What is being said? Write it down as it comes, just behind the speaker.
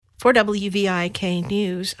For WVIK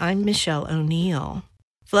News, I'm Michelle O'Neill.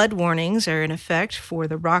 Flood warnings are in effect for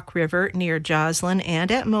the Rock River near Joslyn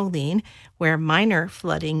and at Moline, where minor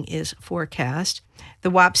flooding is forecast.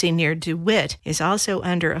 The Wapsie near DeWitt is also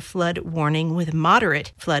under a flood warning with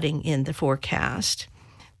moderate flooding in the forecast.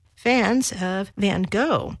 Fans of Van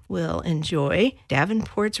Gogh will enjoy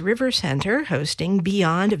Davenport's River Center hosting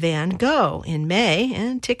Beyond Van Gogh in May,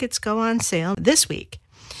 and tickets go on sale this week.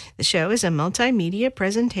 The show is a multimedia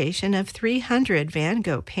presentation of 300 Van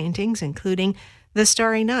Gogh paintings, including The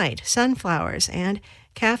Starry Night, Sunflowers, and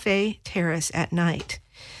Cafe Terrace at Night.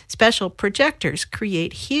 Special projectors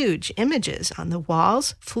create huge images on the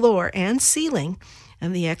walls, floor, and ceiling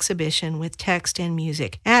of the exhibition with text and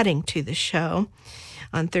music adding to the show.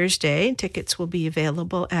 On Thursday, tickets will be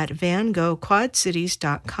available at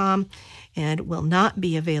vangoghquadcities.com and will not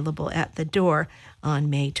be available at the door on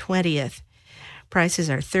May 20th. Prices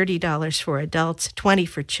are $30 for adults, $20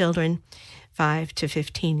 for children, 5 to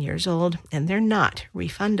 15 years old, and they're not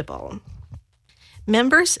refundable.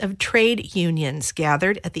 Members of trade unions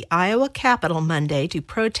gathered at the Iowa Capitol Monday to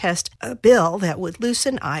protest a bill that would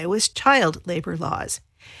loosen Iowa's child labor laws.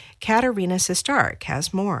 Katerina Sestarik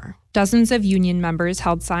has more. Dozens of union members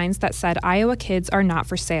held signs that said Iowa kids are not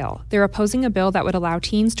for sale. They're opposing a bill that would allow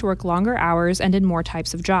teens to work longer hours and in more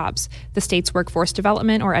types of jobs. The state's workforce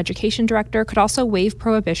development or education director could also waive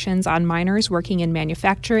prohibitions on minors working in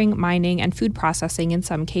manufacturing, mining, and food processing in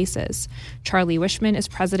some cases. Charlie Wishman is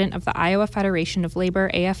president of the Iowa Federation of Labor,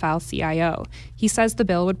 AFL-CIO. He says the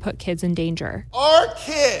bill would put kids in danger. Our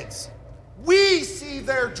kids, we see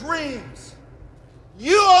their dreams.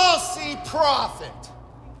 You all see profit.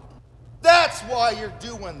 That's why you're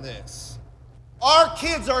doing this. Our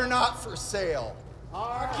kids are not for sale.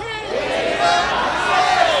 Our kids are not for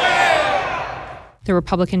sale. The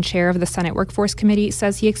Republican chair of the Senate Workforce Committee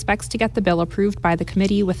says he expects to get the bill approved by the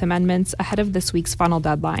committee with amendments ahead of this week's final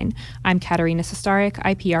deadline. I'm Katerina Sestarik,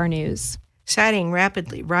 IPR News. Citing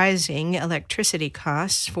rapidly rising electricity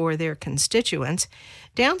costs for their constituents,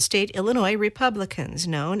 downstate Illinois Republicans,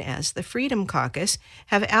 known as the Freedom Caucus,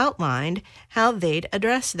 have outlined how they'd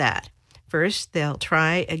address that. First, they'll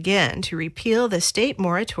try again to repeal the state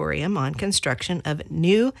moratorium on construction of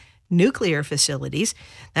new nuclear facilities.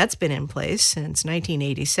 That's been in place since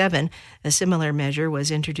 1987. A similar measure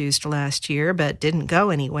was introduced last year but didn't go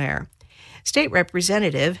anywhere. State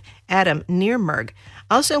Representative Adam Niermerg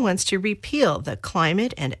also wants to repeal the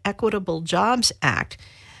Climate and Equitable Jobs Act,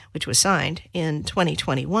 which was signed in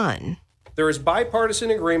 2021. There is bipartisan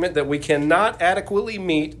agreement that we cannot adequately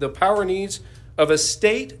meet the power needs of a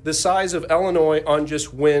state the size of Illinois on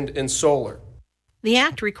just wind and solar. The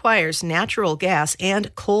act requires natural gas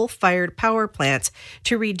and coal-fired power plants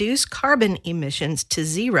to reduce carbon emissions to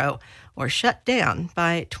zero or shut down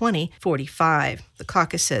by 2045. The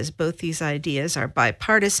caucus says both these ideas are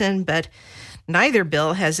bipartisan, but neither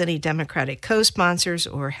bill has any Democratic co-sponsors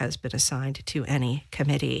or has been assigned to any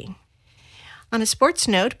committee. On a sports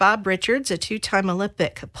note, Bob Richards, a two-time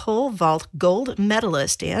Olympic pole vault gold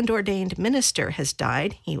medalist and ordained minister, has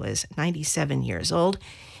died. He was 97 years old.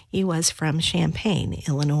 He was from Champaign,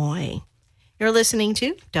 Illinois. You're listening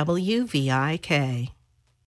to WVIK.